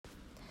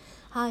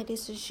Hi,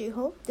 this is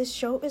Shiho. This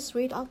show is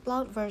read out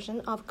loud version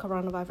of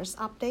coronavirus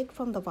update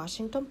from the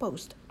Washington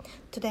Post.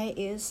 Today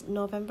is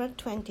November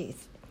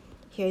 20th.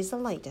 Here is the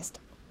latest.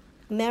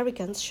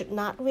 Americans should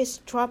not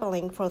risk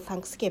traveling for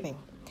Thanksgiving.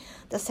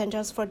 The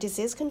Centers for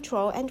Disease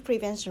Control and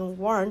Prevention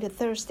warned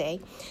Thursday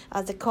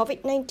as the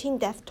COVID-19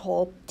 death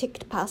toll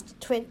ticked past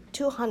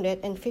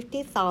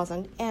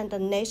 250,000 and the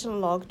nation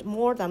logged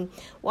more than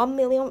 1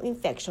 million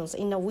infections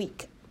in a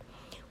week.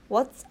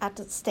 What's at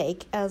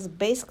stake is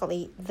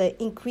basically the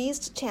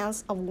increased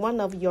chance of one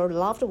of your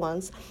loved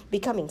ones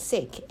becoming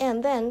sick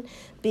and then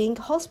being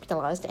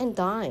hospitalized and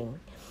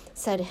dying,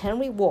 said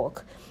Henry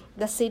Walk,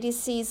 the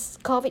CDC's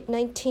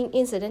COVID-19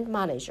 incident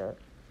manager.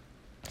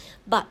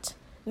 But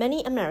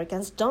many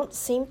Americans don't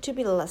seem to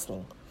be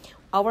listening.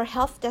 Our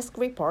health desk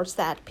reports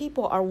that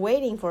people are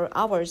waiting for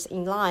hours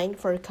in line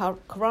for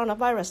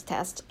coronavirus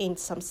tests in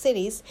some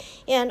cities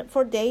and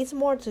for days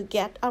more to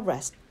get a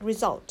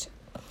result.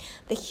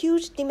 The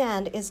huge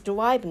demand is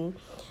driven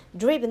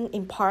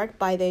in part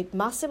by the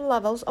massive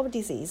levels of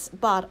disease,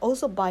 but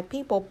also by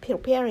people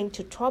preparing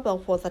to travel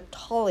for the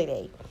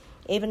holiday.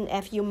 Even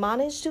if you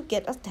manage to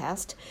get a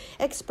test,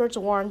 experts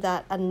warn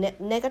that a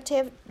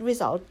negative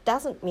result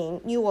doesn't mean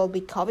you will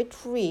be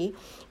COVID-free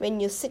when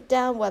you sit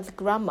down with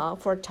grandma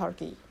for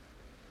turkey.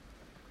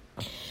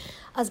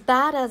 As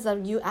bad as the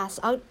U.S.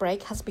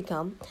 outbreak has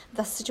become,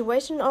 the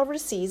situation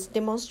overseas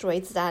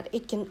demonstrates that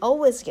it can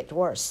always get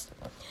worse.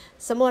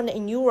 Someone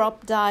in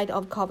Europe died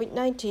of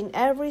COVID-19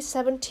 every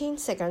 17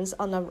 seconds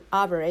on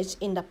average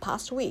in the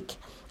past week,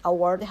 a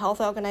World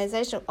Health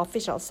Organization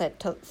official said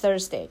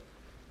Thursday.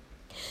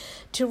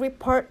 To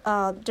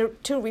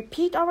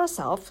repeat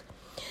ourselves,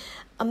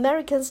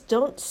 Americans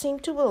don't seem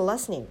to be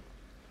listening.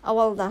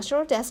 Our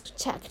national desk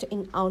checked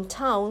on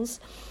towns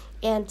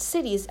and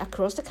cities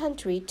across the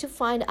country to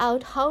find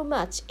out how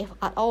much, if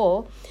at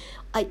all,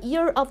 a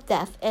year of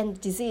death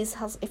and disease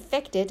has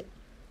affected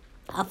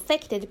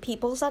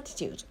people's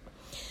attitude.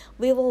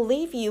 We will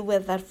leave you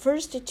with the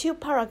first two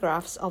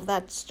paragraphs of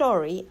that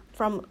story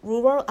from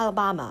rural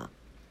Alabama.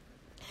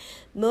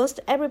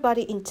 Most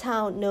everybody in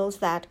town knows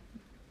that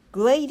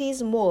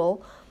Gladys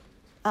Moore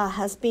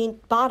has been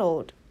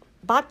battered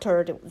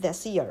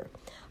this year.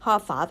 Her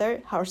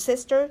father, her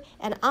sister,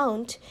 and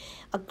aunt,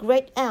 a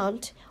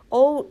great-aunt,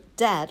 all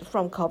dead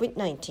from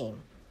COVID-19.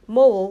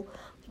 Moore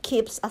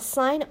keeps a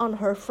sign on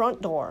her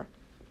front door.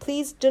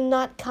 Please do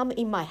not come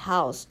in my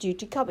house due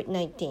to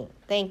COVID-19.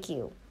 Thank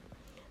you.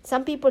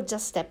 Some people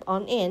just step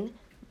on in,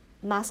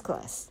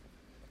 maskless.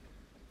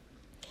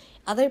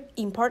 Other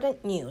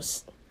important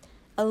news.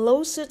 A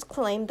lawsuit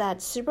claimed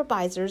that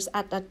supervisors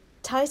at the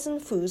Tyson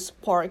Foods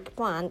pork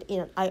plant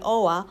in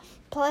Iowa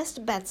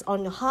placed bets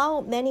on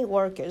how many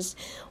workers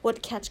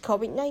would catch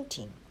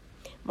COVID-19.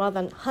 More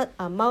than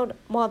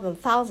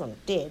 1,000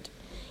 did,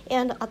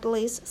 and at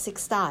least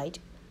 6 died.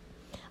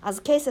 As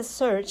cases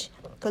surge,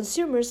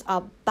 consumers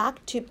are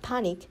back to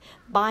panic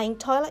buying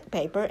toilet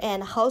paper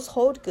and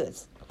household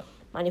goods.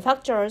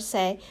 Manufacturers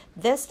say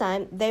this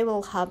time they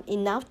will have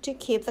enough to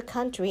keep the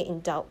country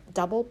in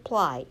double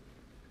ply.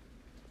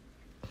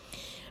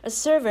 A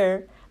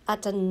server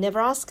at a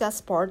Nebraska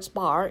sports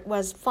bar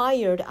was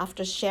fired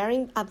after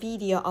sharing a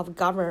video of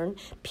Governor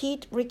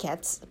Pete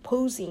Ricketts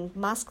posing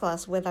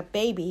maskless with a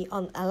baby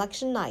on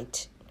election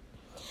night.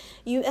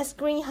 U.S.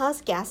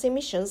 greenhouse gas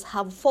emissions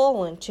have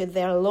fallen to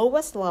their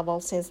lowest level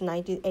since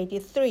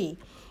 1983,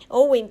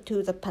 owing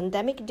to the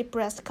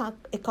pandemic-depressed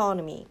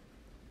economy.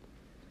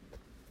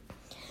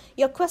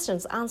 Your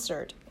questions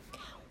answered.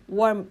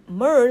 Were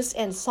MERS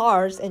and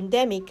SARS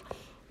endemic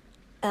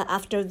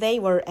after they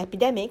were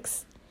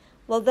epidemics?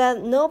 Will the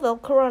novel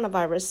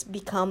coronavirus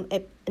become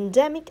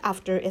endemic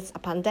after its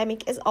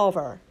pandemic is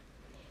over?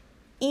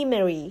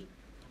 Emery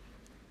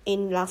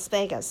in Las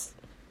Vegas.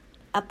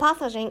 A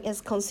pathogen is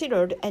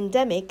considered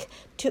endemic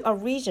to a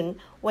region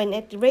when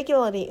it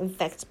regularly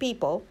infects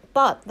people,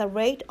 but the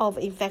rate of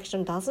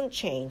infection doesn't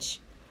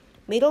change.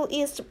 Middle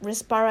East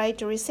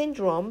respiratory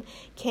syndrome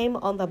came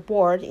on the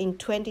board in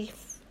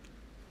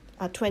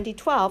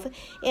 2012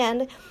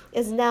 and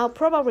is now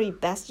probably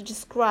best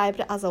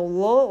described as a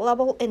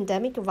low-level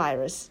endemic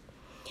virus.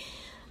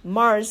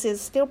 MERS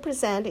is still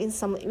present in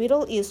some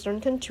Middle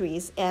Eastern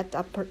countries at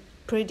a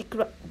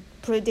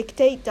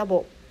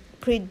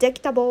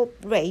predictable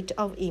rate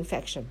of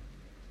infection.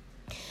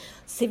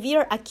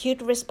 Severe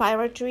acute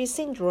respiratory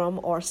syndrome,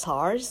 or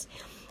SARS,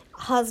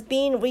 has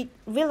been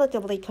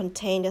relatively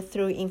contained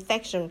through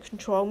infection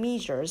control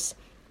measures,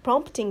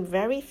 prompting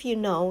very few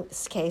known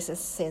cases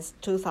since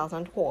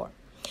 2004.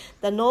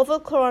 The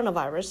novel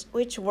coronavirus,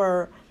 which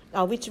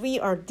we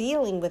are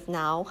dealing with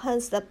now,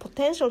 has the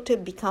potential to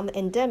become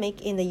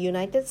endemic in the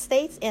United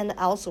States and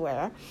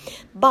elsewhere,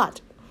 but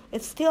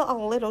it's still a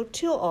little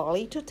too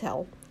early to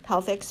tell,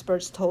 health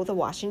experts told the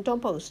Washington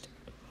Post.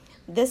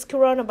 This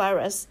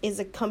coronavirus is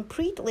a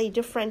completely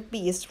different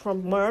beast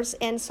from MERS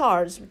and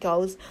SARS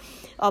because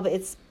of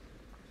its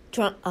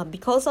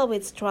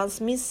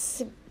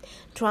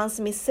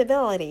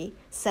transmissibility,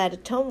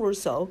 said Tom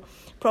Russo,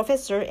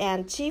 professor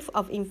and chief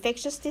of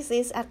infectious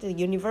disease at the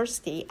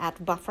University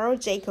at Buffalo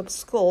Jacobs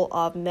School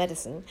of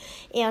Medicine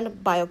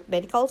and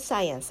Biomedical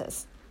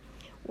Sciences.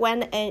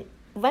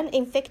 When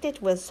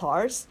infected with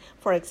SARS,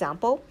 for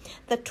example,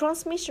 the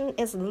transmission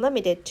is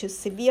limited to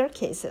severe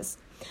cases.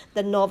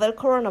 The novel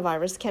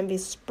coronavirus can be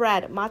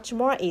spread much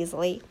more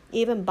easily,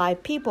 even by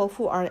people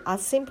who are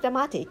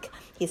asymptomatic,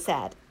 he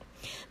said.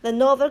 The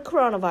novel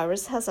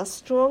coronavirus has a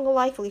strong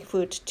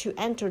likelihood to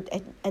enter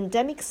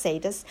endemic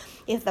status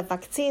if the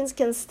vaccines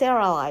can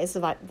sterilize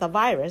the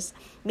virus,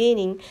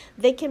 meaning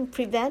they can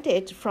prevent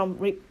it from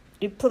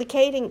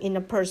replicating in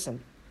a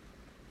person.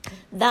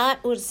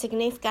 That would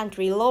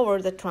significantly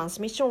lower the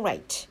transmission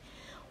rate.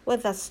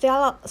 With a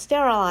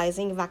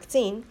sterilizing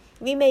vaccine,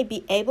 we may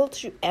be able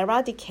to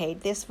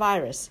eradicate this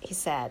virus, he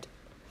said.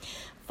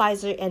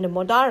 Pfizer and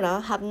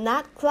Moderna have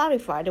not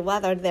clarified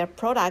whether their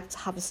products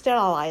have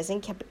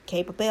sterilizing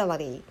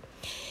capability.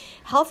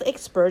 Health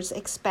experts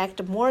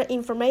expect more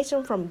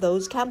information from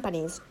those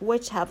companies,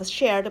 which have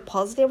shared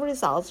positive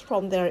results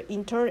from their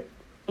interim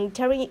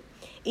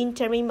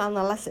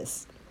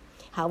analysis.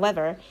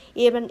 However,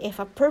 even if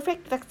a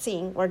perfect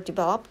vaccine were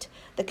developed,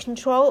 the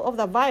control of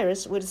the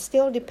virus would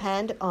still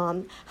depend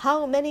on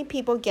how many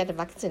people get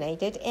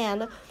vaccinated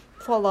and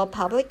follow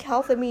public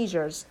health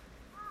measures,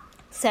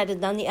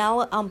 said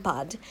Danielle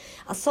Ampad,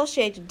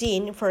 Associate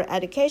Dean for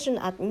Education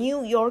at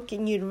New York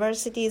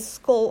University's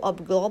School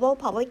of Global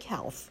Public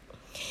Health.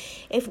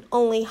 If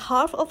only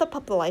half of the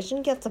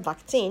population gets a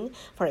vaccine,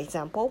 for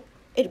example,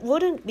 it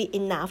wouldn't be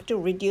enough to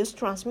reduce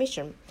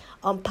transmission,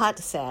 Ampad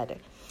said.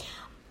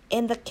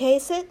 In that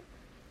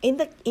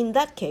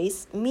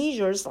case,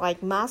 measures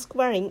like mask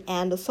wearing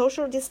and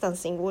social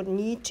distancing would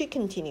need to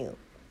continue.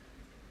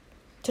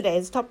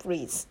 Today's top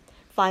reads.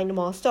 Find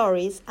more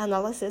stories,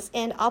 analysis,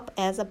 and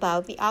op-eds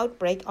about the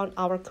outbreak on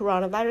our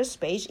coronavirus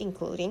page,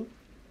 including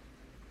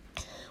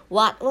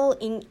what will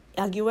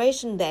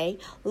Inauguration Day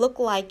look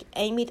like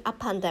amid a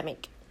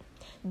pandemic?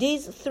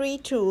 These 3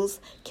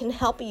 tools can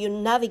help you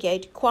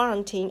navigate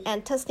quarantine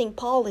and testing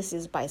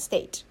policies by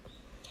state.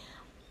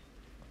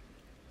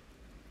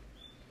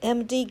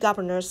 MD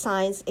Governor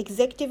signs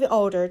executive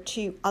order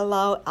to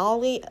allow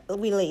early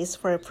release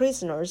for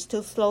prisoners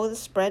to slow the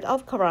spread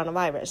of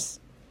coronavirus.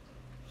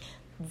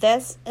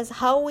 This is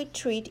how we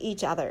treat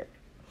each other.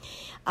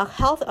 A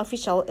health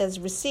official is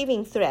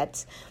receiving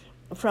threats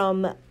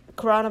from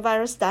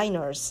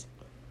coronavirus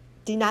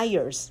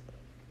deniers.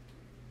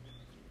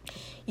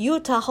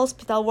 Utah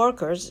hospital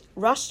workers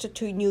rushed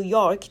to New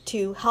York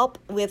to help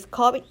with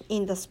COVID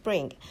in the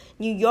spring.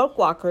 New York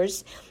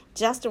workers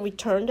just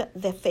returned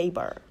the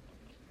favor.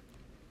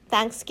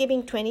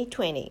 Thanksgiving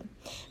 2020.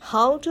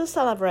 How to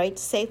celebrate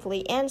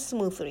safely and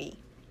smoothly.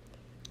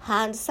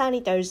 Hand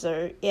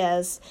sanitizer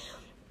is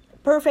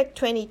perfect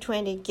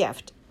 2020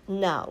 gift.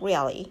 No,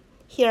 really.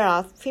 Here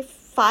are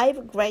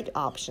 5 great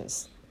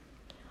options.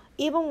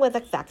 Even with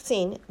a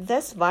vaccine,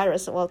 this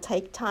virus will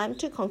take time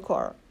to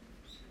conquer.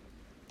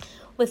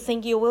 We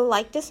think you will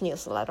like this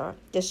newsletter.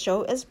 This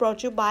show is brought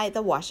to you by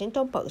The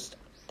Washington Post.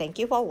 Thank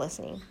you for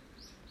listening.